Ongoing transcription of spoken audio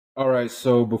All right,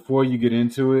 so before you get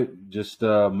into it, just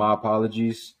my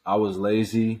apologies. I was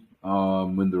lazy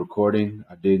when the recording.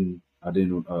 I didn't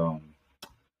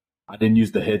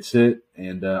use the headset,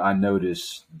 and I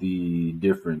noticed the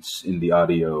difference in the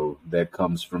audio that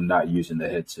comes from not using the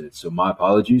headset. So my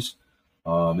apologies.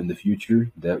 In the future,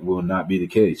 that will not be the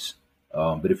case.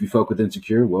 But if you fuck with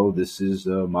Insecure, well, this is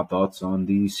my thoughts on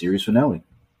the series finale.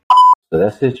 So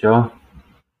that's it, y'all.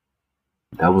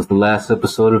 That was the last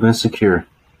episode of Insecure.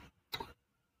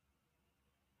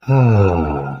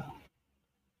 For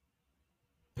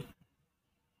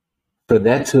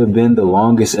that to have been the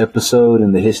longest episode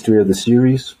in the history of the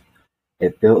series,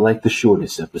 it felt like the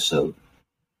shortest episode.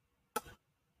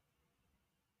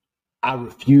 I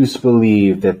refuse to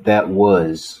believe that that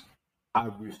was.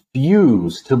 I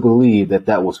refuse to believe that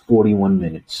that was 41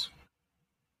 minutes.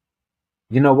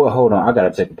 You know what? Hold on. I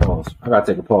gotta take a pause. I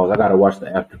gotta watch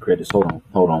the after credits. Hold on.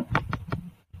 Hold on.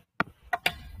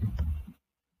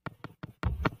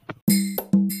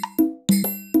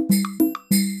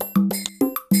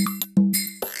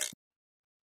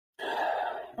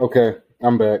 Okay,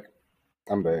 I'm back.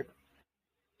 I'm back.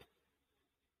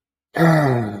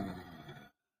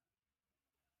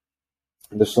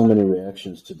 There's so many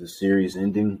reactions to the series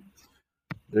ending.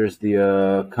 There's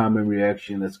the common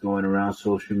reaction that's going around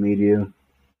social media.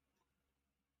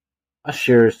 I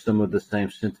share some of the same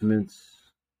sentiments,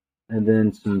 and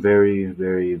then some very,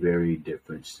 very, very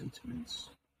different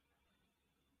sentiments.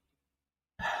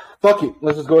 Fuck it.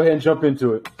 Let's just go ahead and jump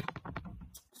into it.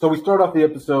 So we start off the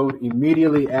episode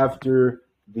immediately after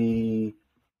the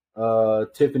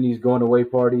Tiffany's going away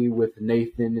party with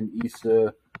Nathan and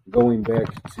Issa going back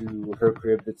to her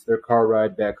crib. It's their car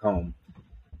ride back home.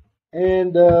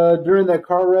 And during that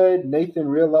car ride, Nathan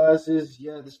realizes,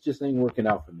 yeah, this just ain't working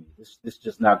out for me. This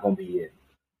just not gonna be it.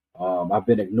 I've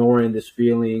been ignoring this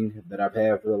feeling that I've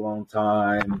had for a long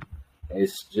time.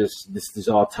 It's just this is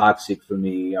all toxic for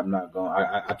me. I'm not going.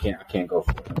 I can't go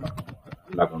for it.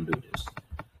 I'm not gonna do this.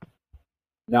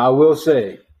 Now I will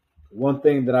say one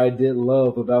thing that I did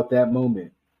love about that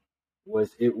moment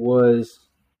was it was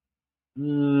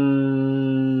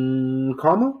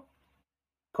karma.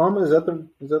 Karma is that the?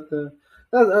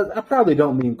 I probably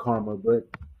don't mean karma, but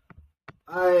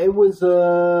it was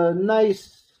a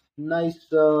nice. It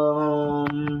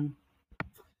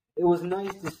was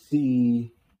nice to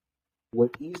see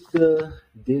what Issa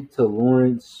did to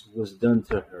Lawrence was done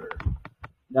to her.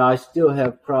 Now I still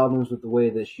have problems with the way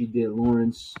that she did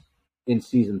Lawrence in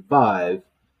season five,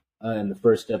 in the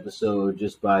first episode,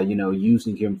 just by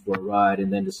using him for a ride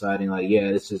and then deciding like, yeah,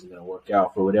 this isn't going to work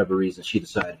out for whatever reason. She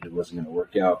decided it wasn't going to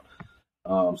work out.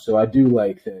 So I do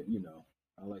like that.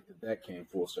 I like that came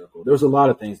full circle. There was a lot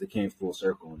of things that came full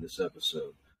circle in this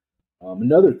episode.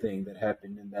 Another thing that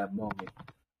happened in that moment,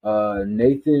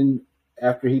 Nathan,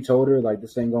 after he told her like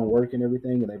this ain't gonna work and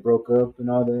everything, and they broke up and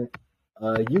all that,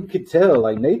 you could tell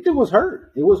like Nathan was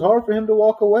hurt. It was hard for him to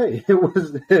walk away. It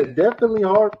was definitely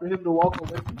hard for him to walk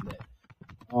away from that.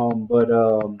 But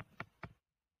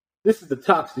this is the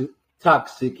toxic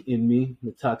in me,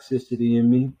 the toxicity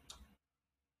in me.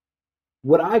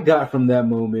 What I got from that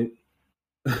moment,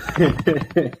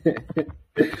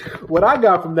 what I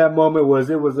got from that moment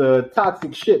was it was a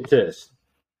toxic shit test.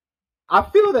 I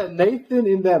feel that Nathan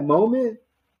in that moment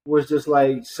was just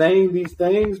like saying these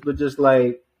things, but just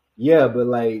like, yeah, but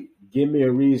like, give me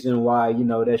a reason why,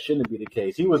 that shouldn't be the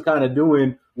case. He was kind of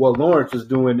doing what Lawrence was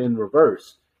doing in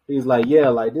reverse. He's like, yeah,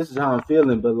 like, this is how I'm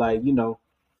feeling, but like,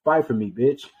 fight for me,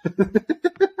 bitch.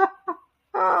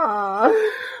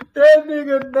 That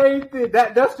nigga Nathan,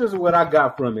 that's just what I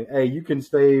got from it. Hey, you can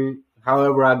say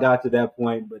however I got to that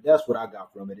point, but that's what I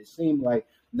got from it. It seemed like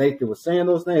Nathan was saying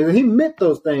those things, and he meant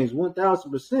those things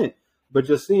 1000%. But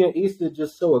just seeing Easter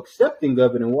just so accepting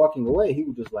of it and walking away, he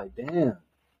was just like, "Damn,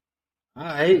 all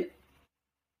right,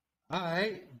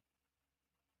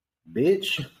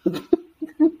 bitch."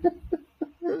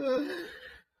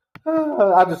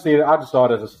 I just see it. I just saw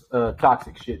it as a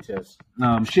toxic shit test.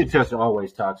 Shit tests are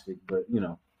always toxic, but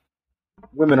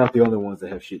women aren't the only ones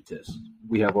that have shit tests.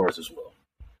 We have ours as well.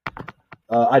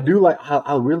 I do like.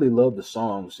 I really love the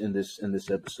songs in this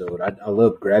episode. I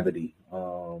love Gravity.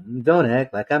 Don't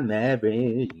act like I'm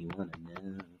married. You wanna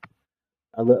know?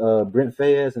 I love Brent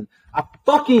Fayez, and I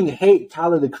fucking hate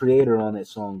Tyler the Creator on that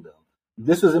song though.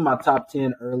 This was in my top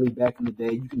 10 early back in the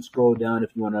day. You can scroll down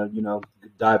if you want to,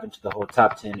 dive into the whole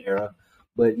top 10 era.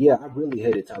 But yeah, I really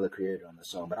hated Tyler the Creator on the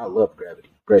song, but I love Gravity.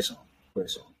 Great song. Great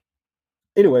song.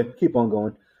 Anyway, keep on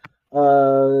going.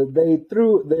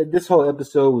 This whole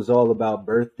episode was all about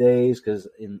birthdays because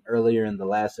earlier in the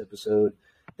last episode,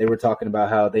 they were talking about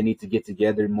how they need to get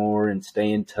together more and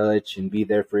stay in touch and be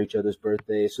there for each other's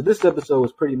birthdays. So this episode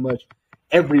was pretty much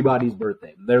everybody's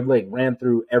birthday. They're like ran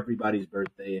through everybody's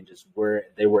birthday and just where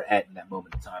they were at in that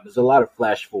moment in time. There's a lot of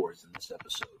flash forwards in this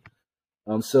episode.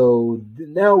 So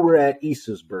now we're at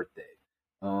Issa's birthday.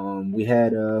 We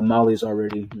had Molly's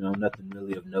already, nothing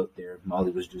really of note there.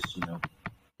 Molly was just,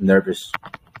 nervous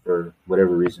for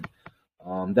whatever reason.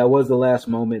 That was the last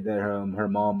moment that her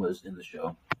mom was in the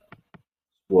show.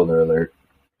 Spoiler alert.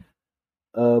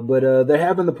 But they're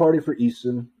having the party for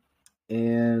Issa,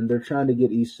 and they're trying to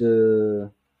get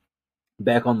Issa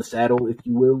back on the saddle, if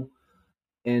you will.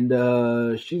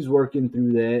 And she's working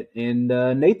through that, and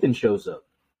Nathan shows up.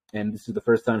 And this is the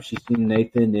first time she's seen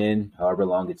Nathan in however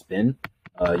long it's been.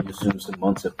 You assume some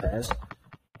months have passed.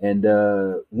 And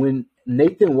when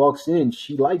Nathan walks in,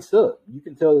 she lights up. You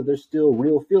can tell that there's still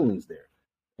real feelings there.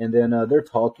 And then they're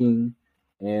talking,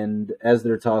 and as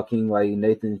they're talking, like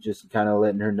Nathan's just kind of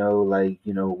letting her know, like,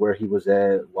 where he was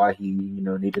at, why he,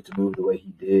 needed to move the way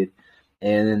he did.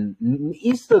 And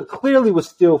Issa clearly was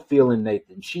still feeling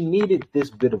Nathan. She needed this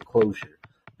bit of closure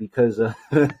because I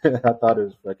thought it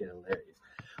was fucking hilarious.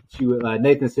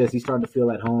 Nathan says he's starting to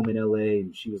feel at home in LA,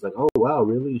 and she was like, "Oh wow,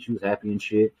 really?" And she was happy and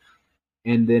shit.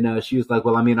 And then she was like,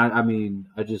 "Well,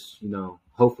 I just,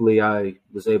 hopefully I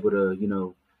was able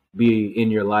to, be in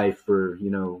your life for,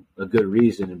 a good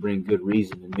reason and bring good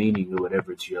reason and meaning or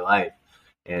whatever to your life."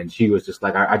 And she was just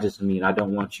like, I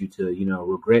don't want you to,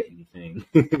 regret anything.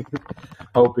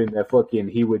 Hoping that fucking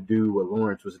he would do what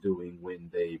Lawrence was doing when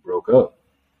they broke up.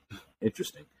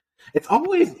 Interesting. It's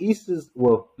always Issa's,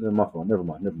 well, my phone, never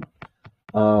mind.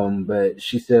 But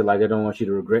she said, like, I don't want you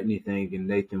to regret anything. And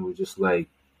Nathan was just like,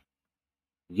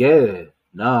 yeah,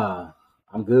 nah,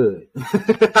 I'm good.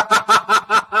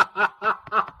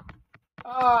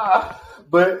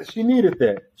 But she needed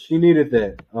that.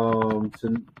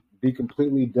 To be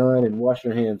completely done and wash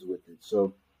her hands with it.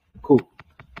 So, cool.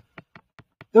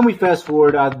 Then we fast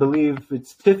forward. I believe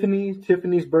it's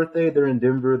Tiffany's birthday. They're in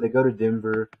Denver. They go to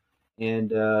Denver. And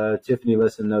Tiffany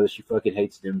lets them know that she fucking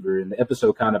hates Denver. And the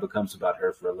episode kind of becomes about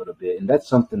her for a little bit. And that's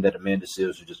something that Amanda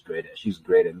Seals is just great at. She's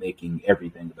great at making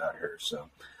everything about her. So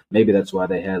maybe that's why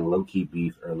they had low-key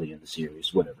beef early in the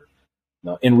series. Whatever.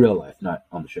 No, in real life, not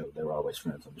on the show. They were always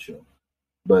friends on the show.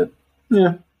 But,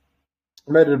 yeah.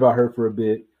 I read it about her for a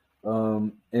bit.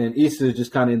 And Issa is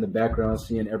just kind of in the background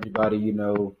seeing everybody,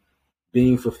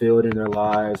 being fulfilled in their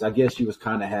lives. I guess she was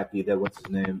kind of happy that what's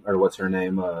her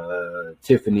name,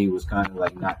 Tiffany was kind of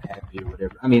like not happy or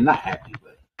whatever. I mean, not happy,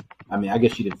 but I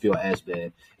guess she didn't feel as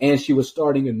bad. And she was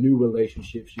starting a new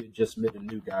relationship. She had just met a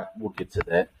new guy. We'll get to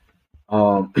that.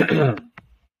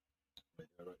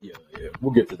 Yeah,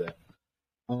 we'll get to that.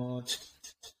 Oh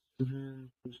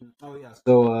yeah.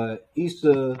 So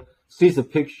Issa sees a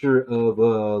picture of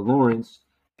Lawrence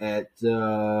at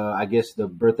I guess the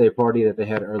birthday party that they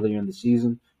had earlier in the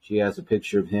season. She has a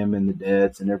picture of him and the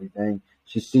dads and everything.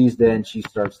 She sees that and she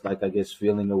starts like I guess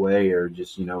feeling away or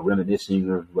just reminiscing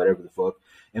or whatever the fuck.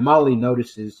 And Molly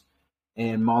notices,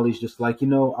 and Molly's just like, I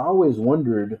always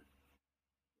wondered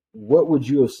what would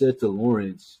you have said to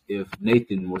Lawrence if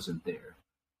Nathan wasn't there.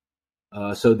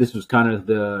 So this was kind of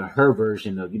her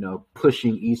version of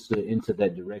pushing Issa into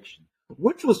that direction.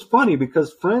 Which was funny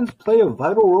because friends play a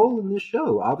vital role in this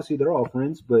show. Obviously, they're all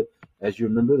friends, but as you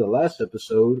remember the last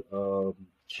episode,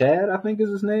 Chad, I think is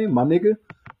his name, my nigga,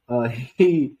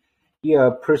 he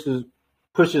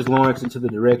pushes Lawrence into the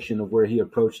direction of where he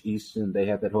approached Issa, and they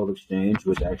had that whole exchange,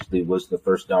 which actually was the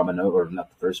first domino, or not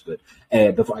the first, but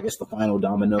I guess the final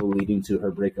domino leading to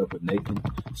her breakup with Nathan.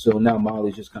 So now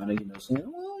Molly's just kind of, saying,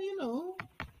 well,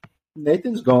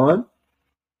 Nathan's gone.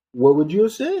 What would you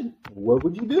have said? What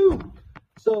would you do?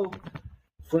 So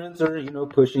friends are,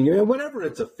 pushing you, and whenever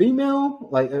it's a female,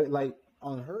 like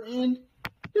on her end,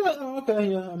 you're like, oh,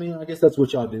 okay, yeah. I guess that's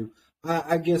what y'all do.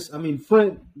 I guess,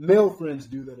 male friends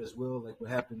do that as well, like what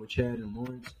happened with Chad and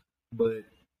Lawrence. But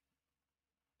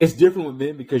it's different with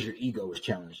men because your ego was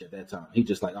challenged at that time. He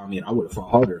just like, I would have fought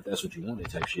harder if that's what you wanted,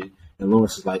 type shit. And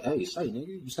Lawrence is like, hey, say,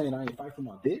 nigga, you saying I ain't fight for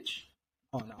my bitch?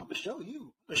 Oh no, I'm gonna show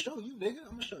you, nigga.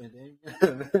 I'm gonna show you.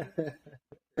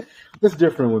 It's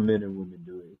different when men and women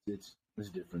do it. It's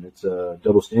different. It's a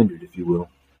double standard, if you will.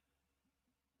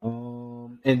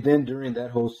 And then during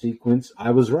that whole sequence,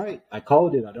 I was right. I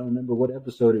called it. I don't remember what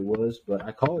episode it was, but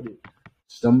I called it.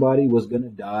 Somebody was gonna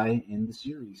die in the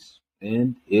series,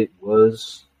 and it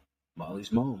was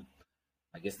Molly's mom.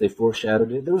 I guess they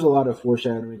foreshadowed it. There was a lot of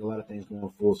foreshadowing, a lot of things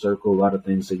going full circle, a lot of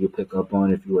things that you'll pick up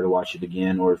on if you were to watch it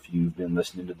again, or if you've been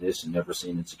listening to this and never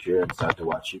seen Insecure and decide to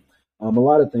watch it. A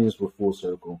lot of things were full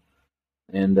circle.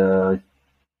 And,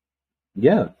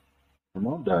 yeah. Her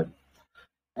mom died.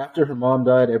 After her mom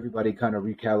died, everybody kind of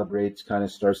recalibrates, kind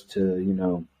of starts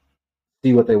to,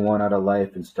 see what they want out of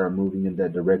life and start moving in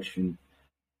that direction.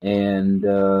 And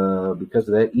because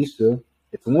of that, Issa,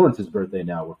 it's Lawrence's birthday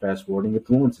now. We're fast forwarding. It's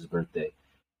Lawrence's birthday.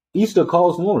 Issa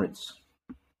calls Lawrence.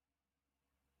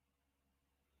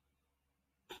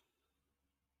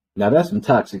 Now that's some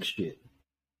toxic shit.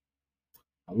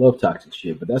 I love toxic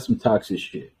shit, but that's some toxic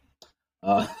shit.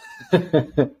 Uh,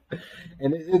 and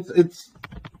it's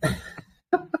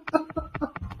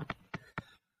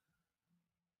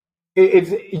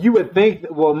you would think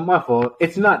that, well, my fault.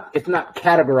 It's not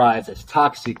categorized as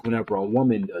toxic whenever a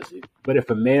woman does it. But if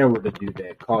a man were to do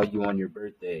that, call you on your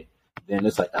birthday, then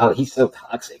it's like, oh, he's so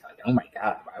toxic. Like, oh my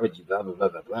god, why would you blah blah blah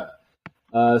blah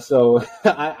blah. So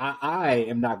I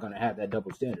am not gonna have that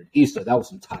double standard. Issa, that was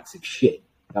some toxic shit.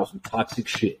 That was some toxic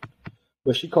shit.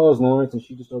 But she calls Lawrence and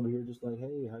she just over here just like,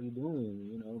 hey, how you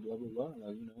doing? Blah blah blah.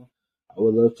 Like, I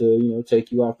would love to,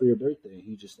 take you out for your birthday.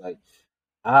 He just like,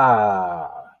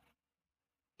 ah,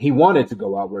 he wanted to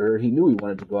go out with her. He knew he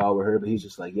wanted to go out with her, but he's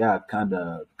just like, yeah, I kind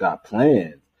of got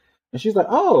plans. And she's like,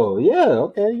 oh, yeah,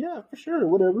 okay, yeah, for sure,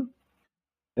 whatever.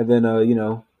 And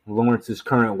then, Lawrence's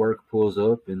current work pulls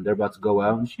up and they're about to go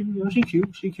out. And she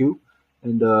cute, she cute.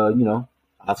 And,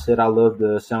 I said I love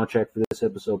the soundtrack for this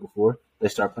episode before. They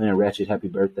start playing Ratchet Happy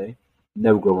Birthday.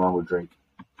 Never go wrong with Drake.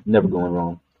 Never going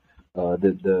wrong.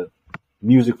 The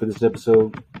music for this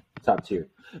episode, top tier.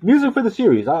 Music for the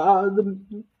series. I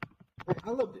loved it.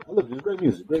 I loved it. It was great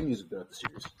music. Great music throughout the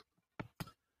series.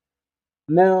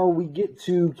 Now we get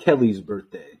to Kelly's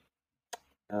birthday.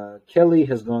 Kelly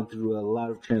has gone through a lot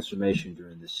of transformation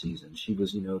during this season. She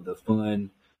was,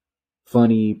 the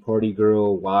funny party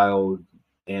girl, wild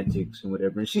antics and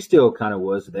whatever, and she still kind of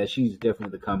was that. She's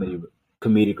definitely the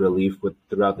comedic relief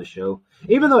throughout the show.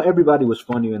 Even though everybody was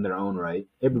funny in their own right,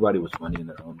 everybody was funny in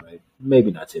their own right. Maybe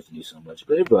not Tiffany so much,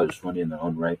 but everybody was funny in their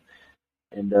own right.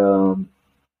 And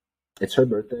it's her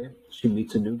birthday. She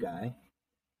meets a new guy.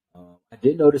 I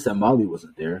did notice that Molly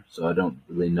wasn't there, so I don't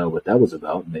really know what that was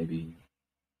about. Maybe.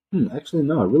 Actually,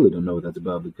 no, I really don't know what that's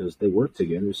about because they work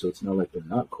together, so it's not like they're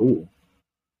not cool.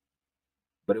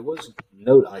 But it was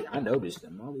no, I noticed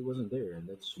that Molly wasn't there, and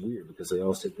that's weird because they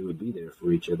all said they would be there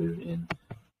for each other. And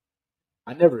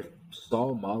I never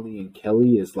saw Molly and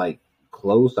Kelly as like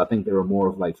close. I think they were more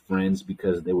of like friends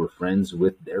because they were friends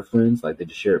with their friends, like they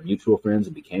just shared mutual friends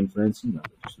and became friends. Some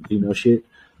female shit.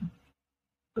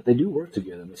 But they do work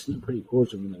together. And they seem pretty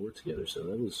cordial when they work together. So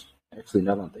that was actually,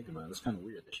 now that I'm thinking about it, it's kind of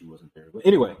weird that she wasn't there. But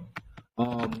anyway,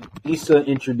 Issa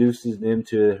introduces them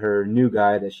to her new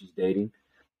guy that she's dating,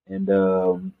 and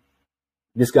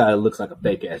this guy looks like a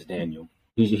fake ass Daniel.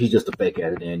 He's just a fake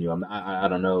ass Daniel. I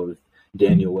don't know if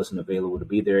Daniel wasn't available to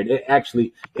be there.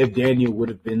 Actually, if Daniel would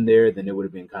have been there, then it would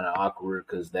have been kind of awkward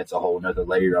because that's a whole nother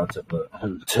layer onto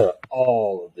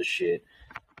all of the shit.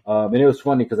 And it was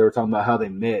funny because they were talking about how they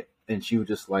met, and she was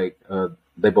just like,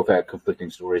 they both had conflicting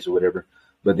stories or whatever.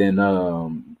 But then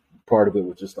part of it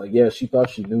was just like, yeah, she thought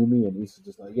she knew me, and Issa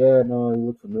just like, yeah, no, you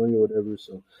look familiar or whatever.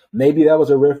 So maybe that was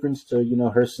a reference to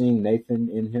her seeing Nathan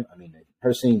in him. I mean,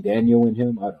 her seeing Daniel in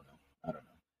him. I don't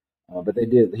know. But they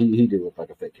did. He did look like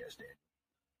a fake ass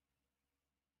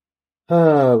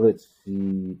Daniel. Let's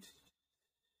see.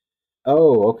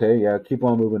 Oh, okay, yeah. Keep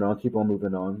on moving on. Keep on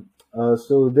moving on.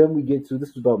 So then we get to this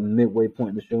is about midway point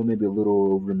in the show, maybe a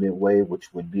little over midway,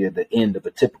 which would be at the end of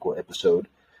a typical episode.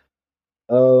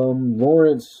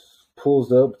 Lawrence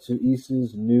pulls up to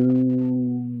Issa's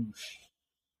new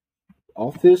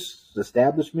office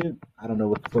establishment. I don't know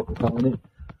what the fuck we're calling it.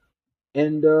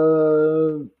 And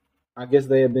I guess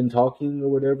they have been talking or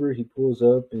whatever. He pulls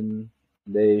up and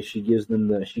she gives him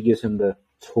the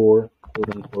tour,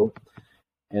 quote unquote.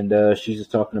 And she's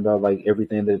just talking about like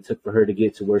everything that it took for her to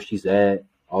get to where she's at,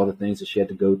 all the things that she had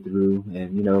to go through,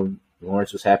 and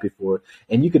Lawrence was happy for her.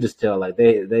 And you could just tell like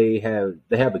they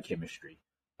have a chemistry.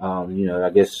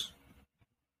 I guess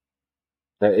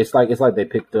that it's like they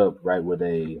picked up right where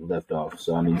they left off.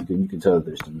 So I mean, you can tell that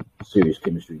there's some serious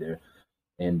chemistry there.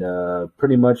 And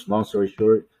pretty much, long story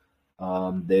short,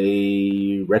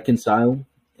 they reconcile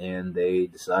and they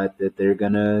decide that they're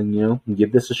gonna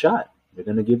give this a shot. They're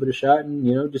gonna give it a shot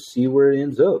and just see where it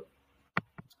ends up.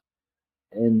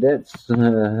 And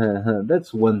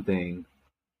that's one thing.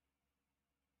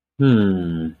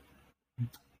 Hmm.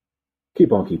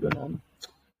 Keep on keeping on.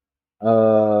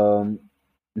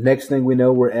 Next thing we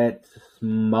know, we're at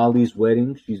Molly's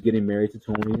wedding. She's getting married to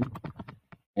Tony,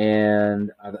 and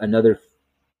another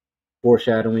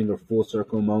foreshadowing or full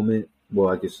circle moment. Well,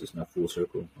 I guess it's not full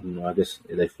circle. I guess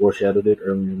they foreshadowed it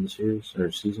earlier in the series or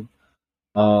season.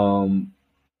 Um,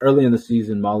 early in the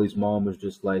season, Molly's mom was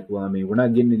just like, "Well, I mean, we're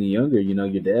not getting any younger. You know,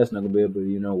 your dad's not gonna be able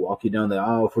to, walk you down the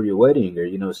aisle for your wedding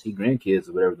or see grandkids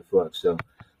or whatever the fuck." So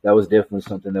that was definitely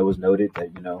something that was noted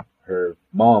that her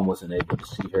mom wasn't able to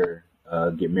see her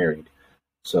get married.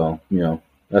 So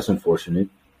that's unfortunate,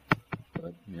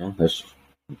 but that's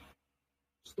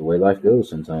just the way life goes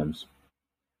sometimes.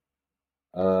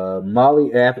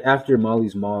 Molly, after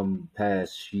Molly's mom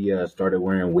passed, she started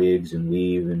wearing wigs and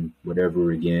weave and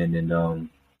whatever again, and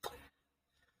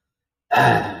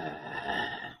I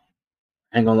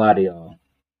ain't gonna lie to y'all.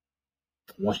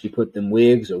 Once she put them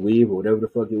wigs or weave or whatever the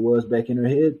fuck it was back in her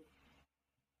head,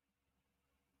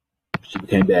 she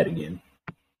became bad again.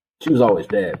 She was always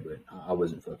bad, but I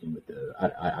wasn't fucking with the.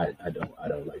 I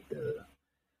don't like the.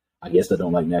 I guess I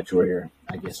don't like natural hair.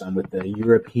 I guess I'm with the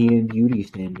European beauty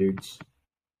standards.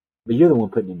 But you're the one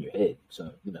putting it in your head, so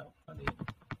I mean,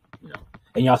 you know.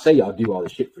 And y'all say y'all do all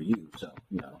this shit for you, so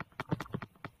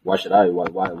why should I?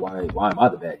 Why am I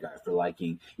the bad guy for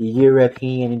liking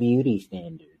European beauty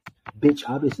standards? Bitch,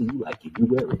 obviously you like it. You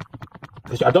wear it.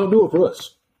 Because y'all don't do it for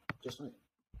us. Just saying.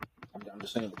 I'm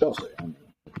just saying what y'all say. I mean,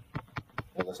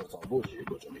 unless that's all bullshit,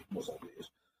 which I mean, most likely is.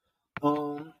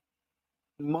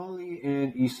 Molly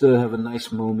and Issa have a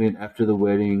nice moment after the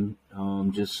wedding,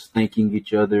 just thanking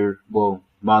each other. Well,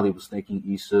 Molly was thanking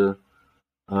Issa,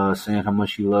 saying how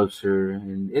much she loves her,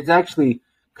 and it's actually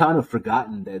kind of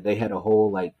forgotten that they had a whole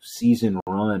like season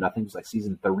run. I think it was like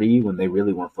season 3 when they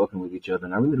really weren't fucking with each other,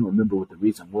 and I really don't remember what the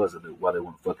reason was of it, why they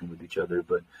weren't fucking with each other.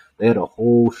 But they had a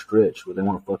whole stretch where they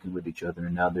weren't fucking with each other,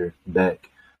 and now they're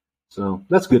back. So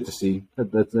that's good to see.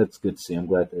 That's good to see. I'm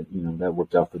glad that that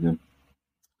worked out for them.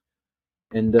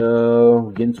 And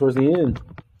getting towards the end,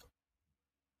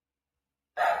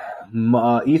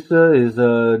 Issa is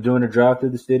doing a drive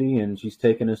through the city, and she's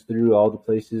taking us through all the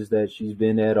places that she's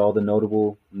been at, all the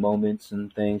notable moments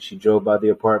and things. She drove by the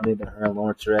apartment that her and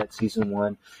Lawrence are at, season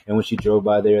 1, and when she drove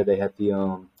by there, they had the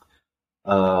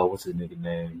what's his nigga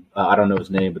name? I don't know his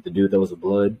name, but the dude that was a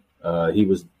blood. I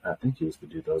think he was the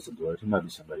dude that was a blood. He might be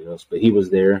somebody else, but he was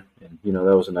there, and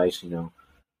that was a nice,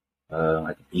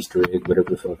 like an Easter egg,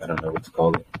 whatever the fuck, I don't know what to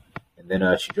call it. And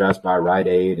then she drives by Rite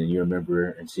Aid, and you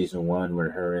remember in season 1 where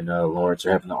her and Lawrence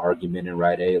are having an argument in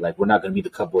Rite Aid, like we're not gonna be the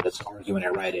couple that's arguing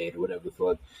at Rite Aid or whatever the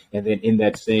fuck. And then in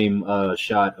that same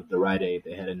shot of the Rite Aid,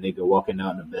 they had a nigga walking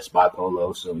out in a Best Buy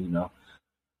polo, so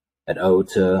an ode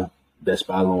to Best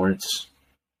Buy Lawrence.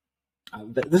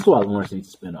 This is why Lawrence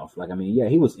needs a spinoff. Like, I mean, yeah,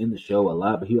 he was in the show a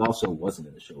lot, but he also wasn't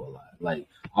in the show a lot. Like,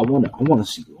 I want to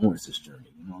see Lawrence's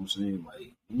journey. You know what I'm saying?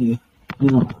 Like, yeah, I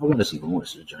want to see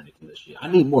Lawrence's journey through this shit. I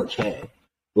need more Chad.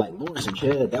 Like Lawrence and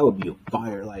Chad, that would be a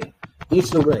fire. Like,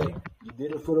 Issa Rae, you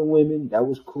did it for the women. That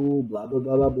was cool. Blah blah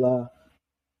blah blah blah.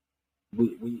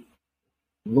 We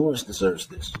Lawrence deserves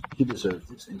this. He deserves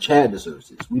this. And Chad deserves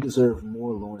this. We deserve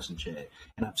more Lawrence and Chad.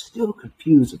 And I'm still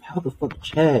confused of how the fuck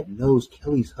Chad knows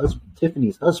Kelly's husband,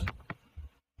 Tiffany's husband.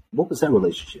 What was that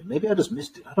relationship? Maybe I just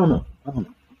missed it. I don't know.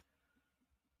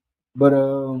 But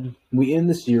we end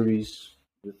the series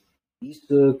with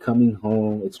Issa coming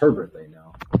home. It's her birthday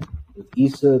now. With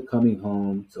Issa coming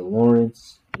home to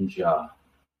Lawrence and Ja.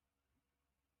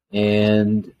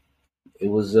 And it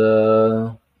was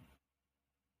a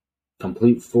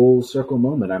complete full circle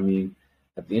moment. I mean,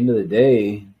 at the end of the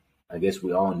day, I guess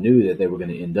we all knew that they were going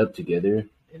to end up together.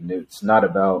 And it's not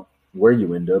about where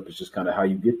you end up, it's just kind of how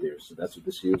you get there. So that's what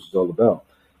this series is all about.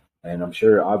 And I'm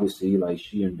sure, obviously, like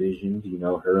she envisioned,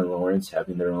 her and Lawrence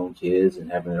having their own kids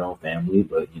and having their own family,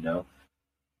 but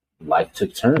life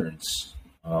took turns.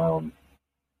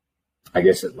 I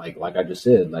guess like I just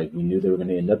said, like we knew they were going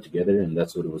to end up together, and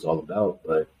that's what it was all about.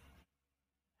 But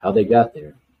how they got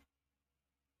there,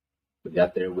 we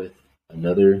got there with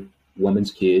another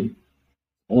woman's kid,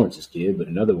 Lawrence's kid, but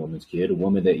another woman's kid, a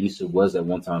woman that Issa was at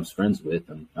one time friends with,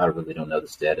 and I really don't know the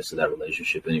status of that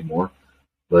relationship anymore.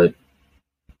 But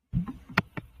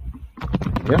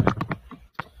yeah.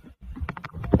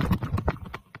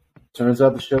 Turns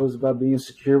out the show is about being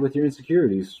secure with your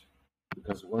insecurities.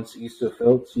 Because once Issa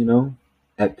felt,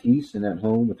 at peace and at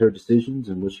home with her decisions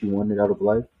and what she wanted out of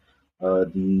life,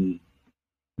 the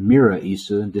mirror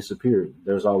Issa disappeared.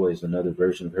 There's always another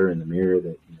version of her in the mirror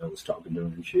that, was talking to her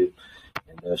and shit.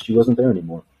 And she wasn't there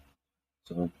anymore.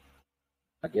 So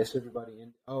I guess everybody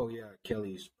oh yeah,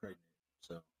 Kelly's pregnant.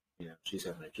 So yeah, she's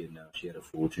having a kid now. She had a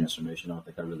full transformation. I don't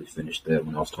think I really finished that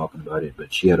when I was talking about it,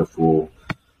 but she had a full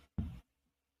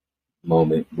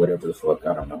moment, whatever the fuck.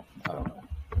 I don't know.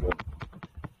 But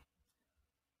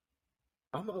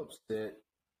I'm upset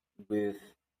with.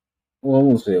 Well, I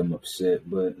won't say I'm upset,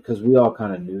 but because we all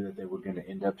kind of knew that they were going to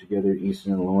end up together,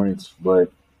 Easton and Lawrence.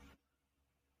 But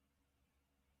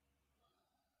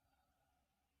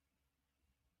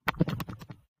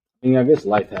I mean, I guess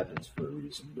life happens for a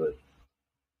reason, but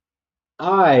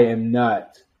I am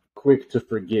not quick to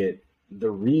forget the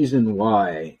reason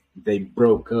why they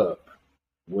broke up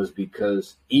was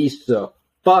because Issa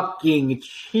fucking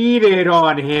cheated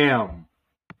on him.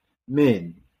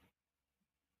 Men,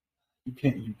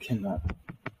 you cannot.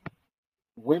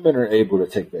 Women are able to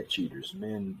take back cheaters.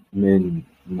 Men,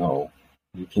 no.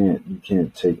 You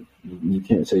can't take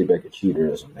back a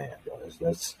cheater as a man,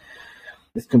 guys.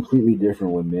 It's completely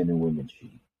different when men and women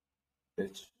cheat.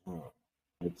 It's,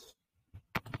 it's,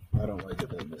 I don't like that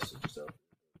they message so.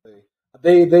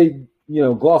 They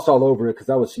gloss all over it because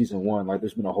that was season one. Like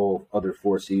there's been a whole other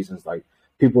 4 seasons. Like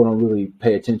people don't really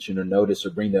pay attention or notice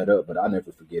or bring that up, but I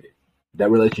never forget it. That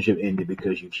relationship ended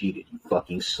because you cheated. You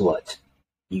fucking slut.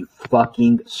 You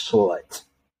fucking slut.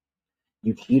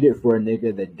 You cheated for a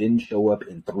nigga that didn't show up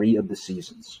in 3 of the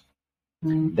seasons.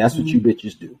 Mm-hmm. That's what you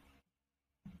bitches do.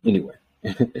 Anyway.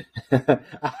 Let's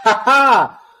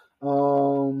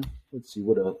see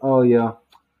what else. Oh yeah.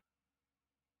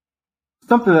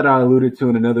 Something that I alluded to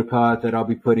in another pod that I'll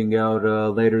be putting out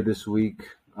later this week.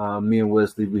 Me and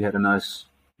Wesley, we had a nice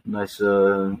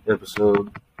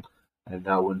episode, and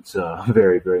that one's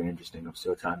very, very interesting. I'm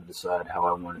still trying to decide how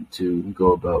I wanted to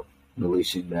go about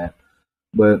releasing that.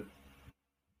 But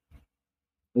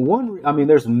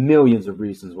there's millions of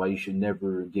reasons why you should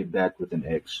never get back with an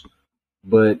ex.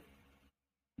 But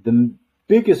the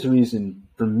biggest reason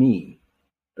for me,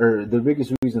 or the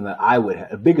biggest reason that I would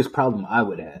have, the biggest problem I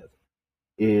would have,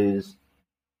 is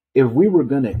if we were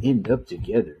going to end up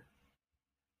together.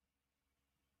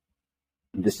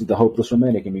 This is the hopeless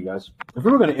romantic in me, guys. If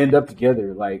we were going to end up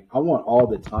together, like, I want all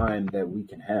the time that we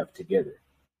can have together.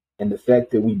 And the fact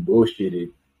that we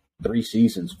bullshitted 3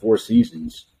 seasons, 4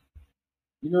 seasons,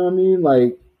 you know what I mean?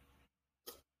 Like,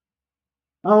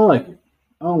 I don't like it.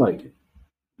 I don't like it.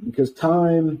 Because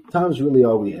time's really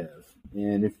all we have.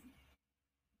 And if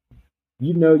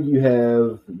you know you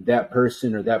have that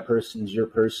person or that person's your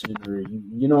person, or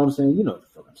you know what I'm saying? You know what the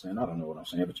fuck I'm saying. I don't know what I'm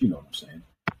saying, but you know what I'm saying.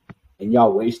 And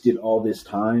y'all wasted all this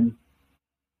time.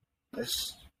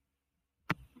 That's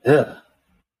the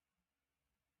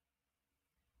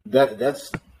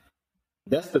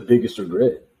biggest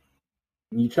regret.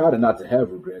 You try to not to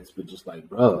have regrets, but just like,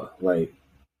 bruh, like,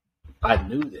 I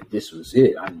knew that this was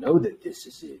it. I know that this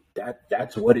is it.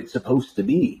 That's what it's supposed to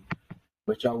be.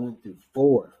 But y'all went through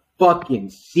 4 fucking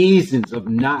seasons of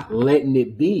not letting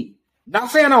it be.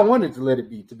 Not saying I wanted to let it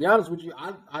be. To be honest with you,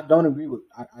 I don't agree with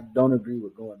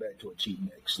going back to a cheating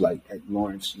ex like at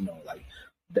Lawrence, like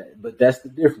that. But that's the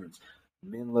difference.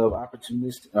 Men love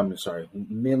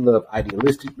men love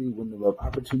idealistically, women love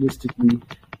opportunistically,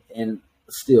 and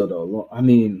still though,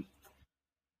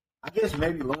 I guess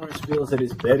maybe Lawrence feels that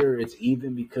it's better, it's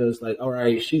even because, like, all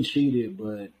right, she cheated,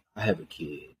 but I have a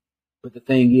kid. But the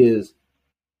thing is,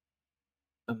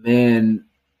 a man,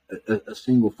 a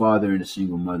single father and a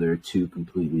single mother are 2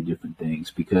 completely different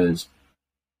things, because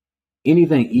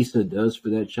anything Issa does for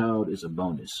that child is a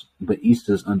bonus, but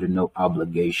Issa's under no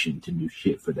obligation to do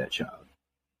shit for that child.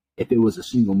 If it was a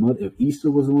single mother, if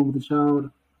Issa was the one with the child,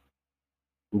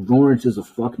 Lawrence is a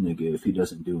fuck nigga if he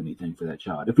doesn't do anything for that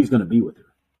child, if he's going to be with her.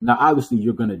 Now, obviously,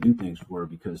 you're going to do things for her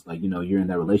because, like, you're in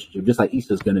that relationship. Just like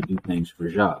Issa's going to do things for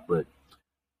Ja, but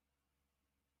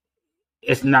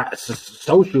it's not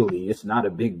socially. It's not a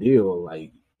big deal.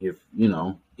 Like, if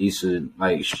Issa,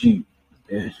 like,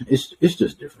 it's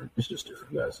just different. It's just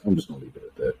different, guys. I'm just gonna leave it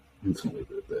at that.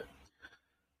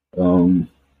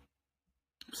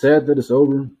 Sad that it's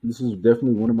over. This is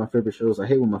definitely one of my favorite shows. I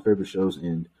hate when my favorite shows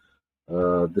end.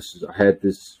 I had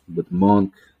this with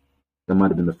Monk. That might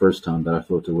have been the first time that I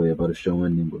felt a way about a show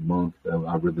ending with Monk.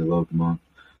 I really loved Monk.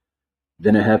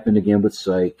 Then it happened again with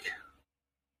Psych.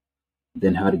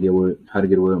 Then How to Get Away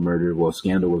with Murder. Well,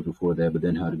 Scandal was before that, but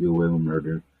then How to Get Away with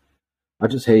Murder. I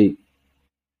hate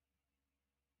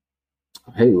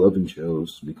loving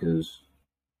shows because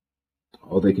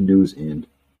all they can do is end.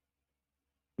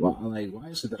 Why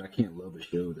is it that I can't love a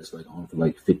show that's like on for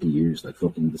like 50 years, like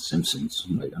fucking The Simpsons?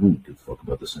 Like, I don't give a fuck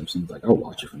about The Simpsons. Like, I'll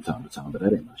watch it from time to time, but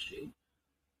that ain't my shit.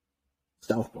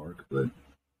 South Park, but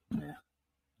yeah,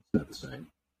 it's not the same.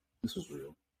 This was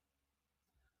real.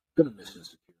 Gonna miss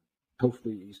Insecure.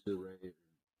 Hopefully Issa Rae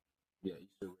is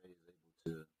able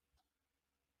to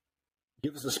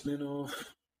give us a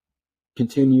spinoff,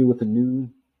 continue with a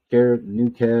new cast,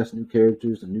 new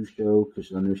characters, a new show,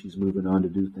 because I know she's moving on to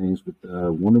do things with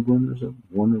Warner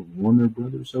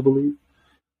Brothers, I believe.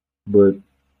 But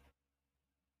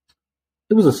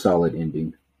it was a solid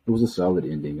ending.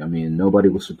 I mean, nobody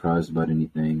was surprised about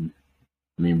anything.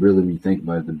 I mean, really, when you think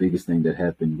about it, the biggest thing that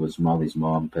happened was Molly's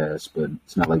mom passed, but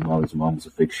it's not like Molly's mom was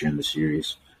a fixture in the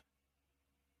series.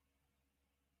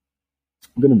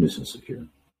 I'm gonna miss Insecure.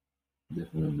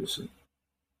 Definitely gonna miss it.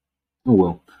 Oh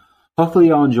well. Hopefully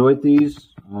y'all enjoyed these.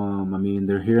 I mean,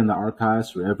 they're here in the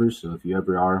archives forever. So if you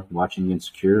ever are watching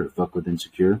Insecure, or fuck with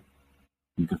Insecure,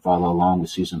 you can follow along with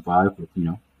season 5 with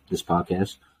this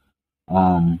podcast.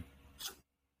 Um,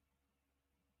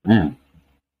 Man,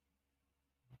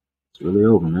 it's really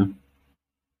over, man.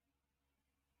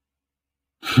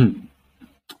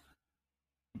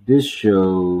 This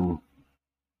show,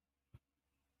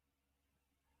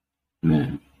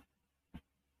 man,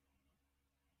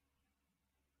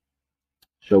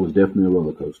 show was definitely a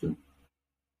roller coaster.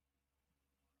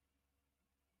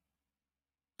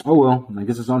 Oh well, I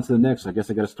guess it's on to the next. I guess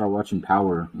I got to start watching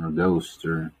Power or Ghost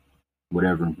or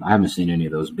whatever. I haven't seen any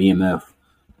of those. BMF.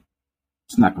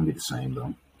 It's not gonna be the same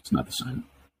though. It's not the same.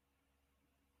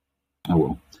 Oh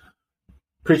well.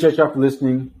 Appreciate y'all for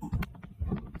listening.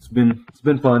 It's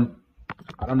been fun.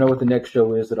 I don't know what the next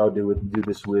show is that I'll do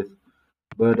this with,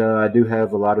 but I do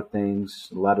have a lot of things,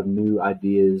 a lot of new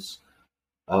ideas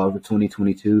over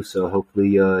 2022. So hopefully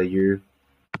you're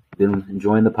been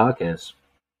enjoying the podcast.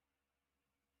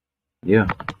 Yeah.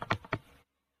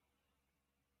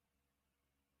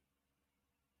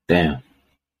 Damn.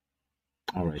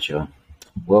 All right, y'all.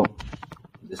 Well,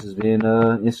 this has been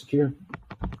Insecure,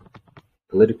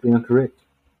 politically incorrect,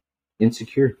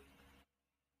 insecure,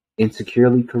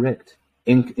 insecurely correct,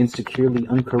 insecurely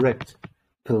incorrect,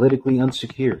 politically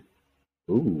unsecure.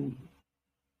 Ooh.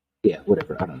 Yeah,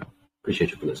 whatever. I don't know.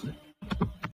 Appreciate you for listening.